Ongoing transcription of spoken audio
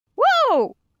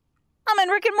I'm in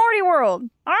Rick and Morty world.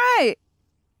 All right.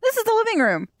 This is the living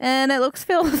room, and it looks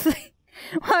filthy.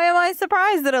 Why am I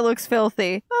surprised that it looks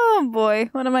filthy? Oh boy,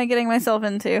 what am I getting myself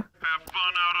into? Have fun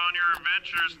out on your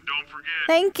adventures. Don't forget.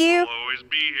 Thank you. I'll always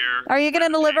be here. Are you gonna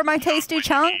deliver my tasty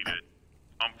chunk?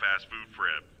 I'm Fast Food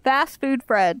Fred. Fast Food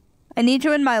Fred. I need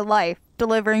you in my life,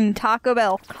 delivering Taco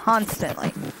Bell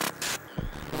constantly.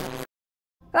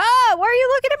 Ah, why are you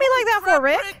looking at me like that for,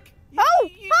 Rick? Oh,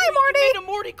 hi, Morty. You made a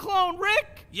Morty clone,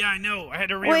 Rick. Yeah, I know. I had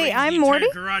to rearrange Wait, I'm the Morty?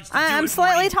 entire garage to do I'm it,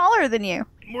 slightly Morty. taller than you.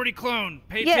 Morty Clone,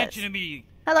 pay Yes. attention to me.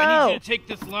 Hello. I need you to take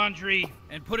this laundry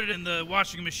and put it in the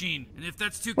washing machine. And if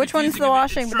that's too Which one's confusing the of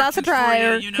washing? But that's a instructions for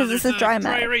dryer, you, 'cause this there's is dry a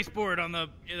dry matter. erase board on the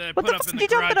that I What put the up f- in did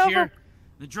the you jump garage it over? here.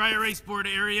 The dry erase board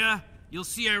area. You'll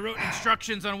see I wrote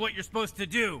instructions on what you're supposed to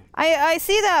do. I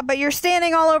see that, but you're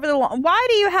standing all over the lawn. Why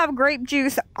do you have grape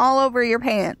juice all over your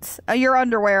pants? Your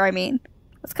underwear, I mean.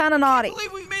 That's kind of naughty. I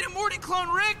can't believe we made a Morty clone,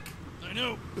 Rick. I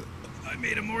know. I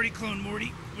made a Morty Clone,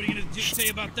 Morty. What are you gonna say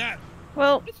about that?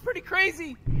 Well, It's pretty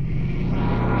crazy.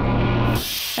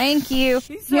 thank you.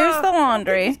 Here's the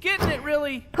laundry. He's getting it,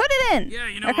 really. Put it in. Yeah,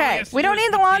 you know. all Okay, he has to we do don't is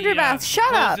need the put laundry bath. Shut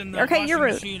clothes up. in the Okay, you're washing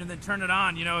rude. machine and then turn it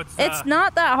on. You know, It's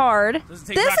not that hard. Doesn't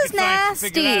take This rocket is science to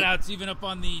figure that nasty. out. It's even up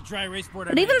on the dry erase board.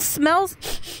 I It made. even smells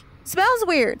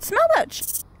weird. Smell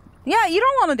that. Yeah, you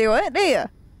don't want to do it, do you?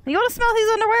 You want to smell his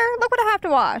underwear? Look what I have to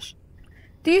wash.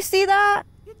 Do you see that?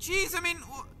 Jeez, I mean,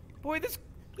 boy, this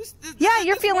Yeah,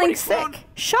 you're this feeling Morty sick. clone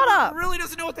Shut up. Really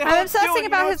doesn't know what the hell I'm it's doing, obsessing you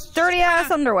about know? his It's dirty just ass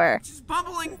kinda- underwear. Just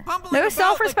bumbling No about,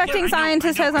 self-respecting like,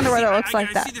 scientist has underwear that looks like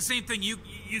I that. see the same thing you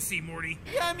see, Morty.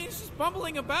 Yeah, I mean, it's just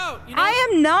bumbling about, you know? I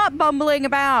am not bumbling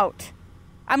about.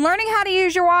 I'm learning how to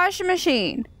use your washing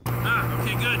machine. Ah,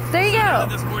 okay, good. There you So now go.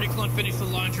 that this Morty Clone finished the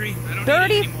laundry. I don't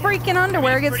Dirty need it anymore. freaking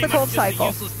underwear I mean, it's gets the pretty cold much just cycle. A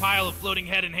useless pile of floating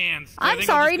head and hands. So I'm I think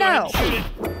sorry, I'll just go ahead and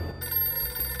shoot it.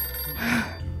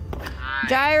 Hi,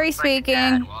 Diary looks like you're speaking.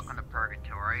 dead. Welcome to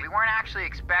Purgatory. We weren't actually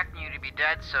expecting you to be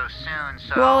dead so soon,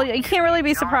 so... Well, you can't really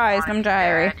be if you don't surprised. want I'm to be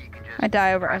Diary. dead, you can just I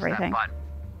die over press that everything.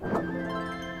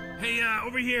 button. Hey,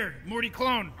 over here, Morty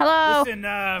Clone. Hello. Listen,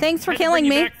 Thanks for had to killing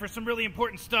bring you me. back for some really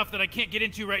important stuff that I can't get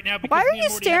into right now. Because Why are me and you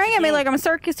Morty staring have at to me go. like I'm a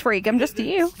circus freak? I'm just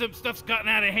you. Some stuff's gotten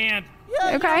out of hand.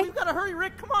 Yeah, Okay. yeah, we've got to hurry,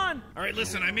 Rick. Come on. All right,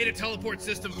 listen, I made a teleport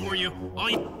system for you. All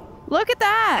you... Look at All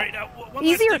that. right, one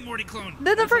Easier last thing, Morty Clone. than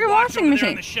the There's a friggin' watch washing over there machine.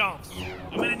 on the shelves.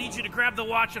 I'm gonna need you to grab the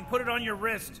watch and put it on your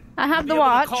wrist. I have You'll the be able to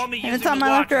watch, call me and using it's on the my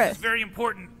watch. left This wrist. is very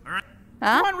important. All right.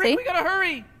 Huh? Come on, Rick. See? We got to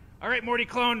hurry. All right, Morty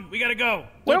Clone, we gotta go.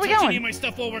 Where Don't are we touch going? any of my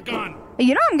stuff while we're gone.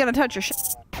 You know I'm gonna touch your shit.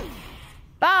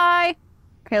 Bye.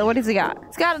 Okay, what has he got?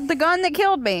 He's got the gun that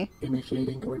killed me.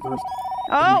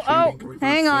 Oh,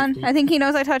 hang on. I think he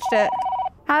knows I touched it.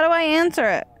 How do I answer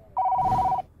it?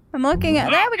 I'm looking at.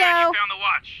 There we good, go. You found the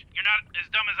watch. You're not as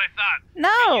dumb as I thought.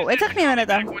 No, Use it this took me a to call minute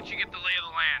back though. Once you get the lay of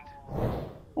the land.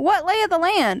 What lay of the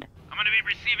land? I'm gonna be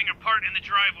receiving a part in the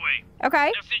driveway.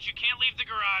 Okay. Now, since you can't leave the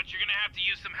garage, you're gonna have to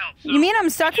use some help. So You mean I'm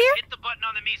stuck just here? Hit the button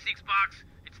on the Me6 box.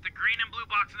 It's the green and blue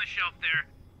box on the shelf there.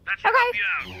 That should Okay. help you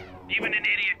out. Even an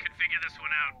idiot could figure this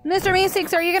one out. Mr.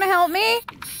 Meeseeks, are you gonna help me?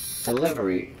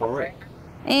 Delivery for Rick.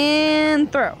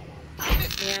 And throw.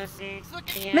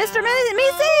 Mr.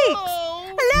 Meeseeks!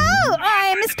 Hello!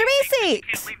 I'm Mr. You Meeseeks!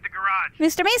 can't leave the garage.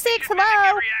 Mr. Meeseeks, You should mimic hello!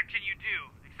 every action you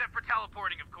do, except for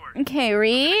teleporting, of course. Okay, Call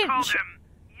reach. them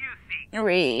you see.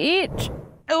 Reach.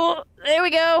 Oh, there we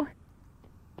go.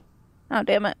 Oh,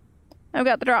 damn it. I've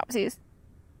got the dropsies.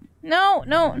 No,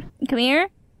 no. Come here.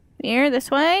 Here, this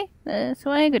way. This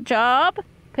way. Good job.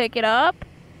 Pick it up.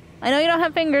 I know you don't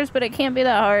have fingers, but it can't be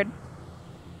that hard.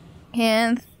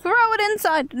 And throw it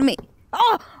inside me.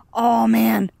 Oh! Oh,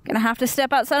 man. Gonna have to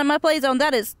step outside of my play zone.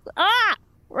 That is... Ah!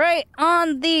 Right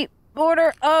on the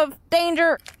border of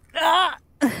danger. Ah!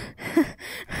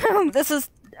 This is...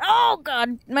 Oh,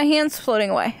 God. My hand's floating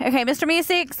away. Okay, Mr.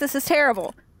 Meeseeks, this is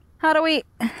terrible. How do we...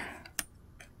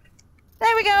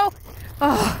 There we go.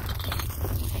 Oh.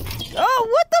 Oh,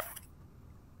 what the...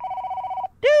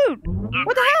 Dude, Oh,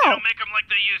 what the great. hell? They don't make them like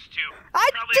they used to. I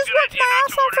Probably just a good worked idea my not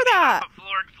ass to off for order these that. off of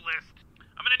Flork's list.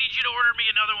 I'm gonna need you to order me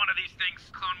another one of these things,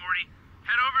 Clone Morty.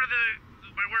 Head over to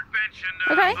my workbench and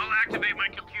Okay. I'll activate my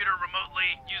computer remotely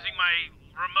using my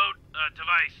remote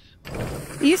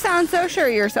device. You sound so sure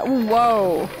of yourself.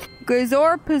 Whoa.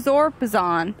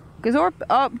 Gazorpazorpazon.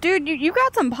 Oh, dude, you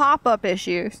got some pop-up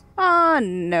issues.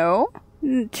 No.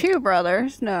 Two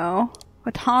brothers, no.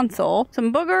 A tonsil,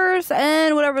 some boogers,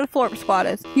 and whatever the Florp squad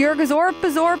is. Your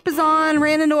Gazorpazorpazon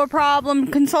ran into a problem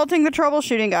consulting the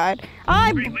troubleshooting guide.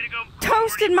 I Great, way to go, Clone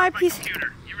toasted Morty. my Where's piece.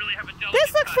 computer? You really have a delicate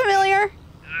This looks touch. familiar.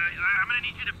 I'm gonna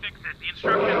need you to fix it. The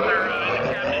instructions are in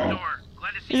the cabinet door.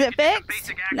 Glad to see Is you it can do some fixed?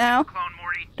 basic actions, No. Clone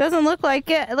Morty. Doesn't look like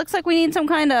it. It looks like we need some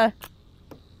kind of...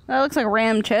 That looks like a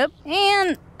ram chip.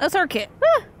 And a circuit.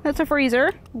 Ah, that's a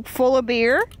freezer. Full of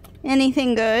beer.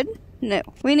 Anything good? No.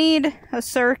 We need a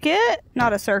circuit.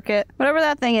 Not a circuit. Whatever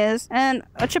that thing is. And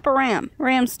a chip of ram.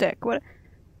 Ram stick. What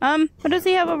does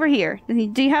he have over here?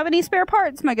 Do you have any spare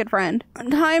parts, my good friend?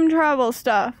 Time travel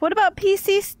stuff. What about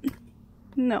PC?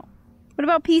 No. What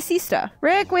about PC stuff?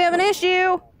 Rick, we have an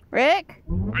issue. Rick?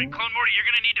 Right, Clone Morty, you're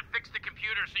gonna need to fix the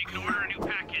computer so you can order a new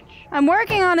package. I'm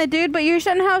working on it, dude, but you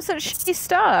shouldn't have such shitty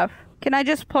stuff. Can I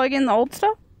just plug in the old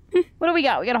stuff? What do we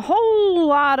got? We got a whole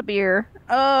lot of beer.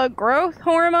 Growth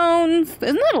hormones.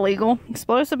 Isn't that illegal?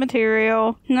 Explosive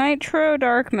material. Nitro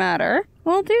dark matter.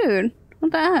 Well, dude,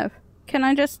 what the F? Can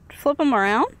I just flip them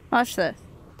around? Watch this.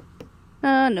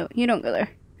 No, you don't go there.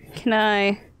 Can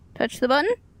I touch the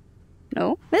button?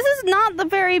 No. This is not the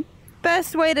very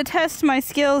best way to test my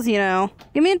skills, you know.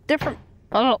 Give me a different...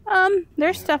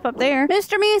 there's stuff up there.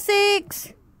 Mr.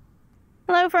 Meeseeks!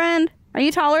 Hello, friend. Are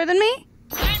you taller than me?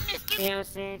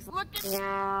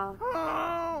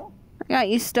 Oh. I got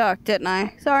you stuck, didn't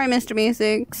I? Sorry, Mr.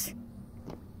 Meeseeks.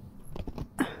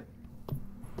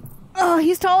 Oh,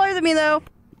 he's taller than me, though.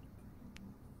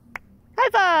 High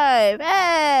five!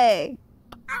 Hey!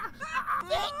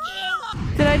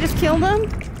 Did I just kill them?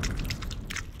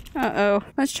 Uh-oh.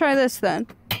 Let's try this, then.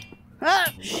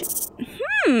 Ah, shit.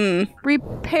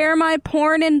 Repair my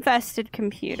porn-infested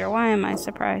computer. Why am I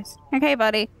surprised? Okay,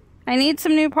 buddy. I need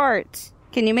some new parts.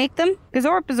 Can you make them?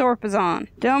 Gazorp is on.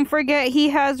 Don't forget he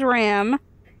has RAM.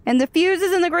 And the fuse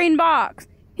is in the green box.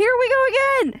 Here we go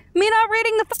again! Me not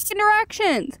reading the fucking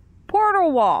directions.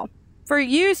 Portal wall. For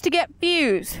use to get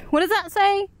fuse. What does that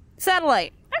say?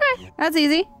 Satellite. Okay, that's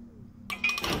easy.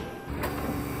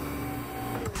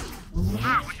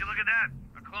 Wow, would you look at that?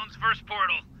 A clone's first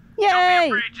portal. Yay! Don't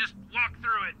be afraid, just walk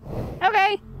through it.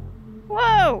 Okay.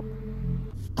 Whoa.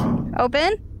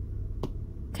 Open.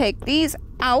 Take these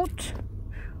out.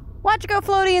 Watch it go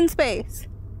floaty in space.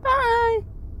 Bye.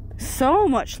 So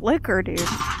much liquor, dude.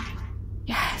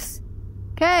 Yes.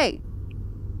 Okay.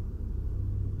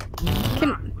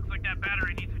 Looks like that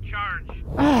battery needs a charge.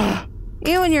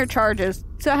 You and your charges.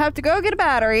 So I have to go get a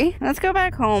battery. Let's go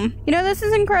back home. You know, this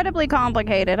is incredibly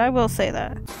complicated. I will say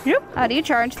that. Yep. How do you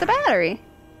charge the battery?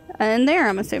 In there,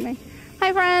 I'm assuming.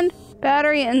 Hi, friend.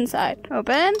 Battery inside.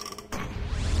 Open.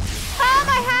 Ah,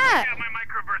 my hat! Yeah, my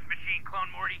microburst machine,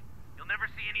 Clone Morty. You'll never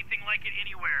see anything like it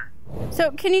anywhere.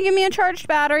 So, can you give me a charged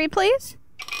battery, please?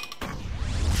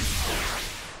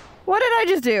 What did I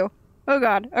just do? Oh,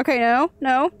 God. Okay, no.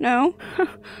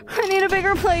 I need a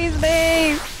bigger place,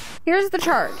 babe. Here's the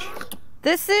charge.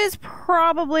 This is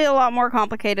probably a lot more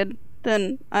complicated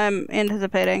than I'm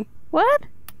anticipating. What?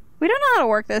 We don't know how to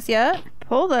work this yet.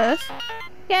 Pull this.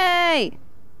 Yay!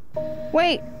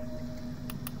 Wait.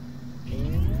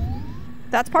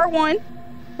 That's part 1.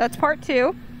 That's part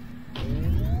 2.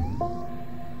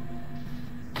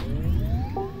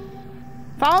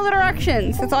 Follow the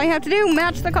directions. That's all you have to do.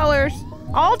 Match the colors.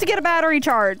 All to get a battery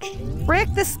charge. Rick,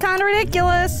 this is kind of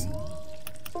ridiculous.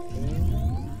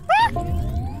 Ah!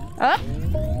 Up.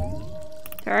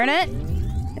 Turn it.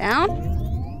 Down.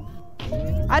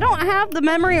 I don't have the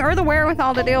memory or the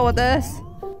wherewithal to deal with this.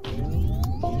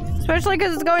 Especially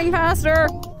because it's going faster.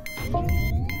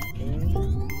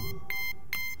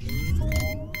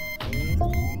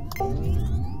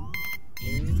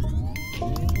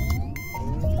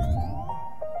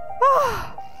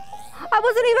 I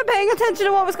wasn't even paying attention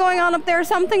to what was going on up there.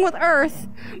 Something with Earth.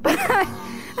 But I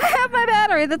have my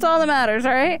battery. That's all that matters,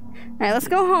 alright? Alright, let's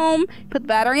go home. Put the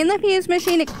battery in the fuse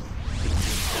machine.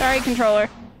 Sorry, controller.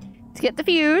 Let's get the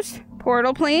fuse.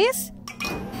 Portal, please.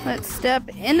 Let's step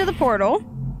into the portal.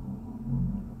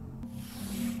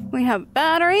 We have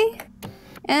battery.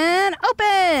 And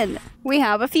open! We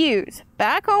have a fuse.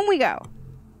 Back home we go.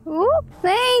 Oop,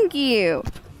 thank you.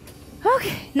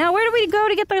 Okay, now where do we go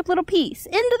to get that little piece?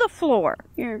 Into the floor.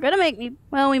 You're gonna make me...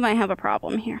 Well, we might have a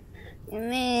problem here.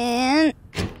 And then...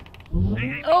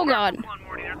 Hey, oh, God. Clone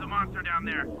Morty, there's a monster down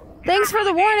there. Thanks for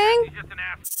the warning. He's just an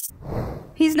ass.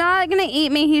 He's not gonna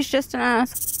eat me, he's just an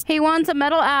ass. He wants a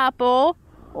metal apple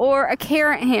or a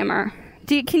carrot hammer.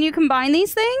 Can you combine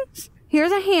these things?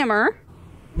 Here's a hammer.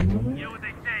 You know what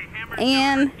they say, hammers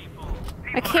and don't hurt people.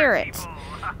 a People carrot.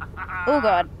 hurt people. Oh,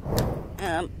 God.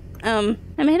 I'm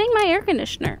hitting my air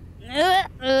conditioner.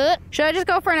 Should I just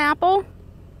go for an apple?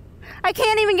 I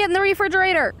can't even get in the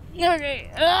refrigerator. Okay.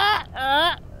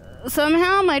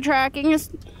 Somehow my tracking is...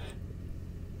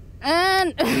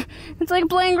 And it's like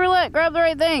playing roulette. Grab the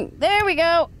right thing. There we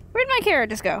go. Where'd my carrot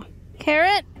just go?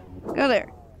 Carrot? Go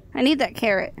there. I need that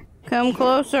carrot. Come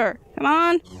closer. Come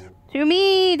on. To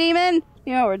me, demon.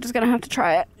 You know, we're just gonna have to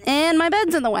try it. And my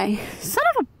bed's in the way. Son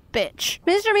of a bitch.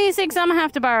 Mr. Meeseeks, I'm gonna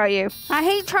have to borrow you. I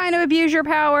hate trying to abuse your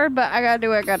power, but I gotta do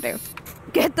what I gotta do.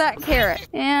 Get that carrot.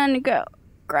 And go.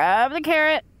 Grab the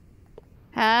carrot.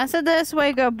 Pass it this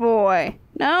way, good boy.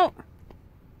 No.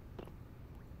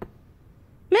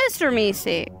 Mr.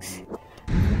 Meeseeks.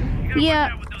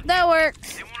 Yeah, that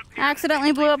works.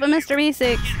 Accidentally blew up a Mr.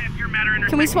 Meeseeks.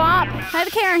 Can we swap? I have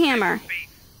a carrot hammer.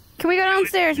 Can we go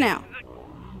downstairs now?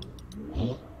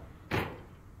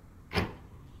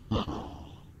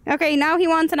 Okay, now he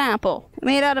wants an apple.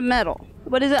 Made out of metal.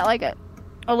 What is that, like a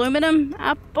aluminum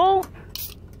apple?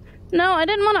 No, I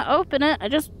didn't want to open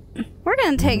it. We're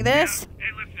gonna take this. Hey,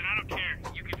 listen, I don't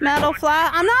care. You can Metal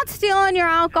flat. I'm not stealing your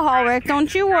alcohol, Rick.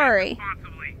 Don't you worry.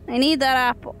 I need that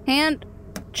apple. And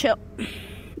chill.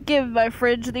 Give my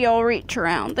fridge the old reach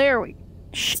around. There we go.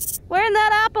 Where'd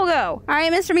that apple go?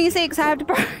 Alright, Mr. Meeseeks, I have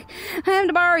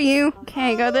to borrow you.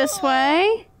 Okay, go this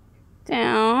way.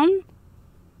 Down.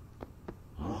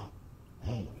 Well,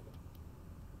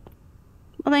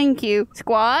 thank you.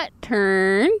 Squat.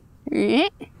 Turn.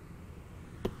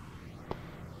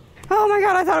 Oh my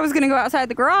god, I thought I was gonna go outside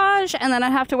the garage, and then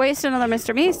I'd have to waste another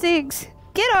Mr. Meeseeks.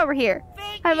 Get over here.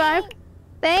 High five.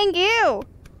 Thank you.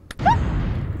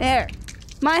 There.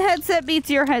 My headset beats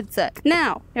your headset.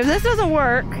 Now, if this doesn't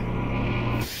work,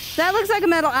 that looks like a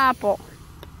metal apple.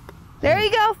 There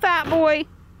you go, fat boy.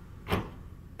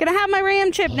 Gonna have my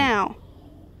RAM chip now.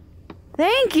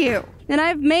 Thank you. And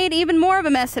I've made even more of a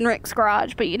mess in Rick's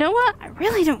garage, but you know what? I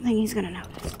really don't think he's gonna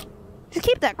notice. Just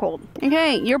keep that cold.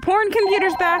 Okay, your porn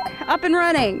computer's back up and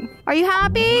running. Are you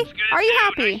happy? Are you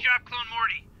happy? Nice job, Clone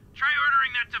Morty. Try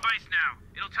ordering that device now.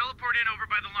 It'll teleport in over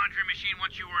by the laundry machine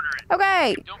once you order it.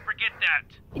 Okay. Don't forget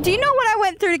that. Do you know what I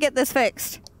went through to get this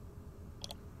fixed?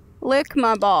 Lick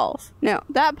my balls. No,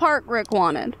 that part Rick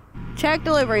wanted. Check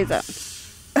delivery zone.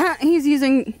 He's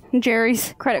using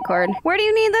Jerry's credit card. Where do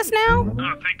you need this now?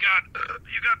 Oh, thank God.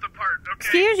 You got the part, okay?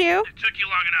 Excuse you? It took you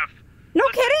long enough. No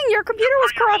kidding, your computer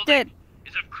was corrupted.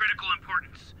 Is of critical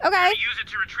importance. Okay. Use it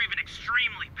to retrieve an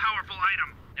extremely powerful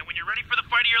item. And when you're ready for the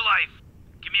fight of your life,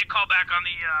 give me a call back on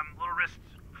the little wrist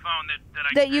phone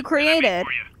that you created. That I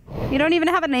made for you. You don't even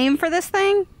have a name for this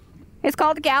thing? It's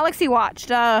called the Galaxy Watch.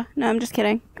 Duh. No, I'm just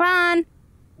kidding. Come on.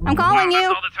 I'm calling you.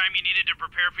 That's all the time you needed to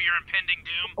prepare for your impending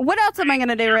doom. What else am I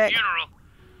gonna do, Your Rick? funeral.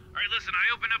 All right, listen. I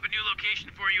opened up a new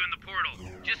location for you in the portal.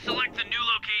 Just select the new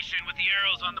location with the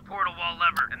arrows on the portal wall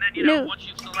lever, and then once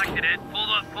you've selected it, pull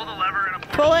the lever and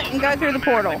pull it and go through the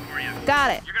portal.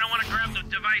 Got it. You're gonna want to grab the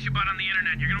device you bought on the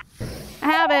internet.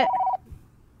 I have it.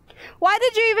 Why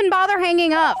did you even bother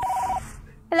hanging up?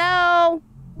 Hello.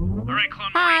 All right,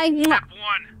 Clone Hi. Morty. Step 1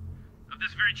 of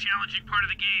this very challenging part of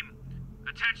the game.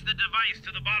 Attach the device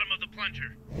to the bottom of the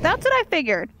plunger. That's what I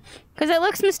figured. Because it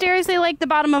looks mysteriously like the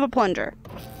bottom of a plunger.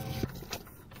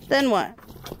 Then what?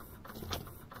 Do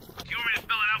you want me to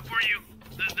spell it out for you?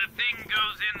 The thing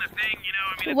goes in the thing, you know,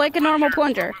 I mean... Like a normal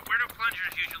plunger. Where do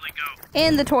plungers usually go?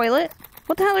 In the toilet.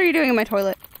 What the hell are you doing in my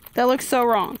toilet? That looks so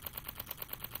wrong.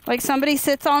 Like somebody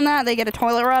sits on that, they get a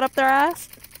toilet rod up their ass?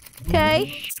 Okay.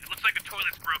 It looks like the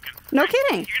toilet's broken. No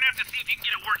kidding. You're gonna have to see if you can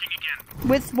get it working again.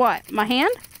 With what? My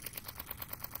hand?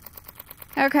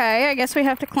 Okay, I guess we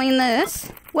have to clean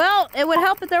this. Well, it would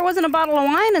help if there wasn't a bottle of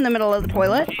wine in the middle of the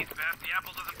toilet. Jeez, Beth, the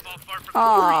apple doesn't fall far from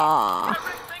Aww.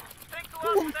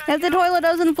 If the toilet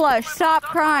doesn't flush, stop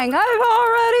crying. I've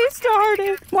already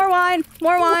started. More wine.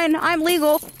 More wine. I'm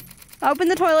legal. Open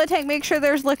the toilet tank. Make sure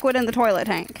there's liquid in the toilet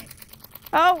tank.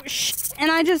 Oh,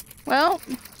 and I just... Well,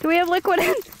 do we have liquid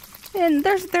in? And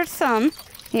there's some.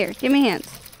 Here, give me hands.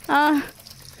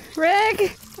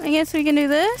 Rick, I guess we can do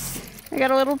this. I got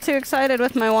a little too excited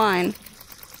with my wine.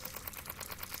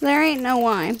 There ain't no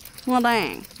wine. Well,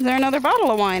 dang. Is there another bottle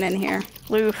of wine in here?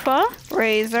 Loofah,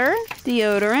 razor,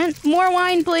 deodorant. More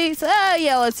wine, please.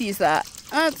 Yeah, let's use that.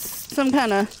 That's some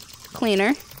kind of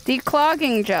cleaner.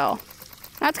 Declogging gel.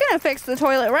 That's gonna fix the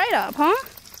toilet right up, huh?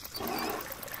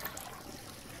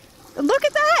 Look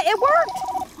at that! It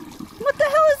worked! What the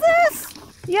hell is this?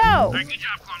 Yo! All right, good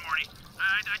job, Clone Morty.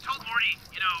 I told Morty,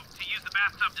 to use the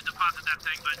bathtub to deposit that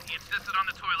thing, but he insisted on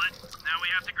the toilet. Now we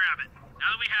have to grab it. Now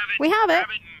that we have it, grab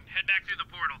it and head back through the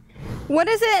portal. What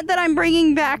is it that I'm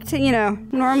bringing back to,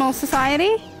 normal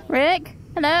society? Rick?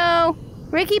 Hello?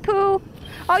 Ricky Poo?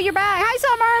 Oh, you're back. Hi,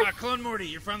 Summer! Clone Morty,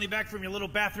 you're finally back from your little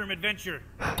bathroom adventure.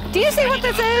 Do you see what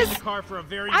this is?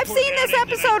 I've seen this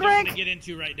episode, Rick. To get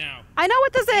into right now. I know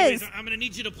what this is. I'm gonna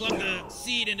need you to plug the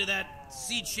seed into that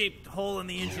seed-shaped hole in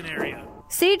the engine area.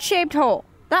 Seed-shaped hole.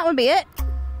 That would be it.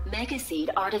 Megaseed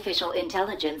Artificial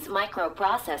Intelligence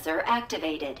Microprocessor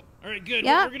activated. All right, good.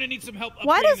 Yeah. We're gonna need some help.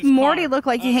 Why does Morty look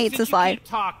like he hates this life?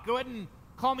 Talk. Go ahead and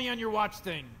Call me on your watch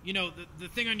thing. You know, the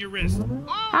thing on your wrist.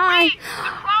 Hi. The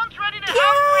clone's ready to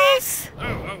Yes!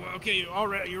 Oh, okay. All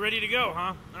right. You're ready to go,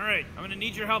 huh? All right. I'm gonna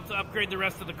need your help to upgrade the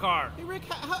rest of the car. Hey, Rick,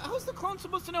 how's the clone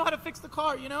supposed to know how to fix the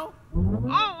car, you know?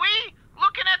 Oh, we?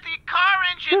 Looking at the car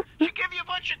engine should give you a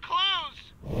bunch of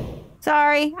clues.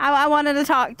 Sorry, I wanted to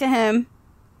talk to him.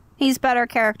 He's better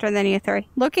character than you three.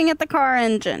 Looking at the car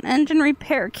engine. Engine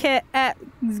repair kit at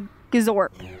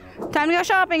Gazorp. Time to go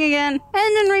shopping again.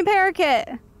 Engine repair kit.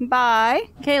 Bye.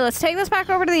 Okay, let's take this back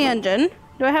over to the engine.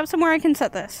 Do I have somewhere I can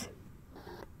set this?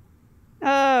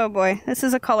 Oh boy, this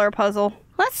is a color puzzle.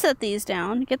 Let's set these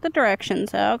down, get the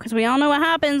directions out, because we all know what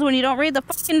happens when you don't read the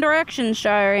fucking directions,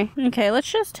 Shirey. Okay,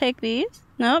 let's just take these.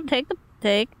 Nope, take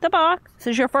the box. This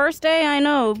is your first day, I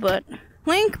know, but...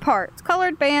 Link parts.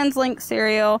 Colored bands, link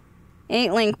serial.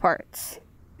 8 link parts.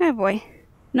 Oh boy.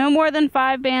 No more than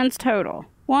 5 bands total.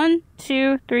 1,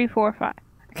 2, 3, 4, 5.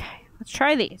 Okay, let's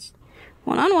try these.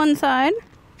 One on one side.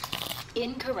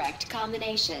 Incorrect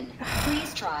combination.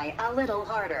 Please try a little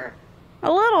harder. A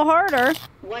little harder?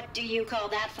 What do you call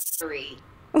that fuckery?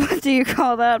 What do you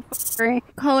call that fuckery?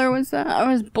 Color was that? I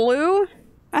was blue?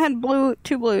 I had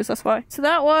 2 blues, that's why. So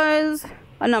that was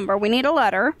a number. We need a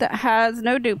letter that has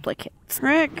no duplicates.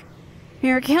 Rick,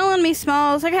 you're killing me,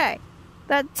 Smalls. Okay.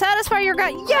 That satisfies your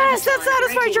yes, that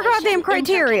satisfies your goddamn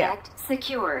criteria.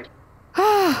 Secured.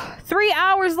 3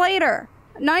 hours later.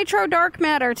 Nitro dark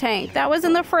matter tank. That was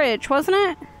in the fridge, wasn't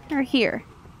it? Or here.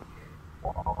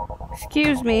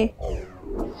 Excuse me.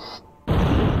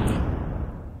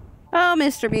 Oh,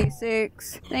 Mr.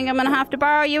 B6. Think I'm gonna have to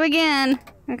borrow you again.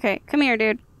 Okay, come here,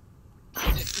 dude.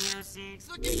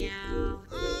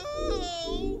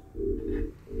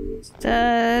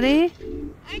 Steady.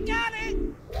 I got it!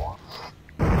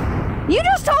 You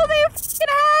just told me you fucking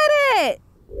had it!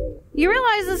 You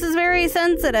realize this is very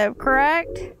sensitive,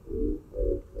 correct?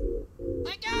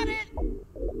 I got it!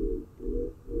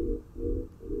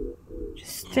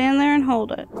 Just stand there and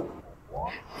hold it.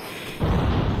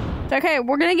 It's okay,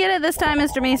 we're gonna get it this time,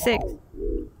 Mr. Me6.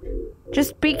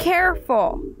 Just be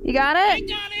careful. You got it? I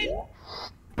got it!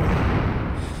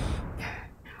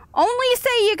 Only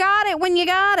say you got it when you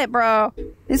got it, bro.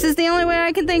 This is the only way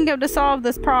I can think of to solve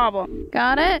this problem.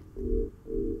 Got it?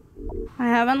 I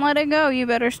haven't let it go. You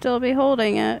better still be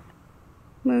holding it.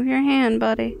 Move your hand,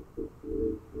 buddy.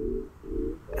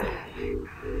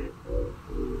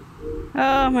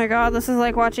 Oh my god, this is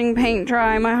like watching paint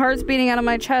dry. My heart's beating out of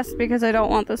my chest because I don't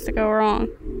want this to go wrong.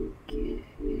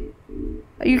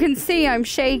 You can see I'm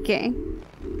shaking.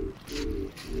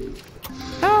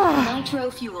 Oh. Nitro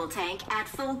fuel tank at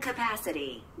full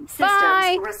capacity. Systems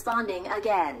Bye. responding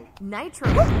again. Nitro?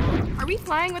 Are we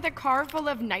flying with a car full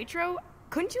of nitro?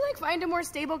 Couldn't you, like, find a more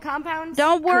stable compound?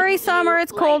 Don't worry, Summer.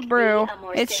 It's cold brew.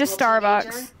 It's just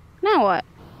Starbucks. Now what?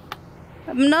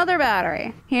 Another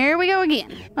battery. Here we go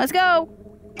again. Let's go.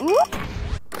 Oop.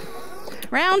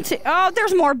 Round 2. Oh,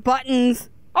 there's more buttons.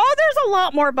 Oh, there's a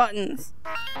lot more buttons.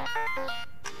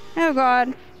 Oh,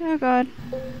 God. Oh, God.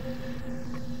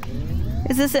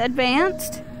 Is this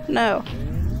advanced? No.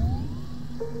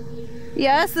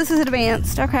 Yes, this is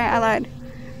advanced. Okay, I lied.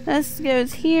 This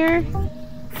goes here.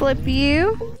 Flip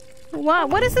you. What?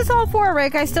 What is this all for,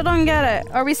 Rick? I still don't get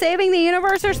it. Are we saving the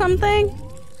universe or something?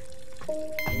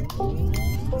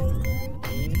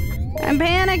 I'm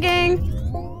panicking.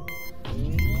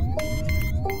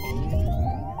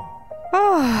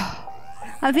 Oh.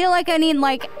 I feel like I need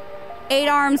like 8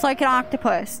 arms like an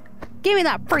octopus. Give me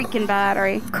that freaking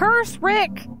battery. Curse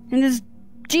Rick and his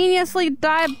geniusly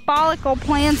diabolical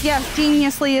plans. Yes,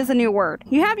 geniusly is a new word.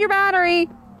 You have your battery.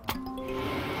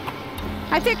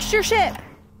 I fixed your ship.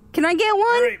 Can I get one?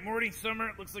 Alright, Morty,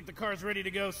 Summer, looks like the car's ready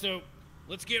to go, so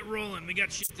let's get rolling. We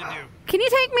got shit to do. Can you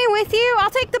take me with you?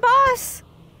 I'll take the bus.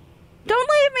 Don't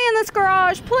leave me in this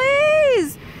garage, please.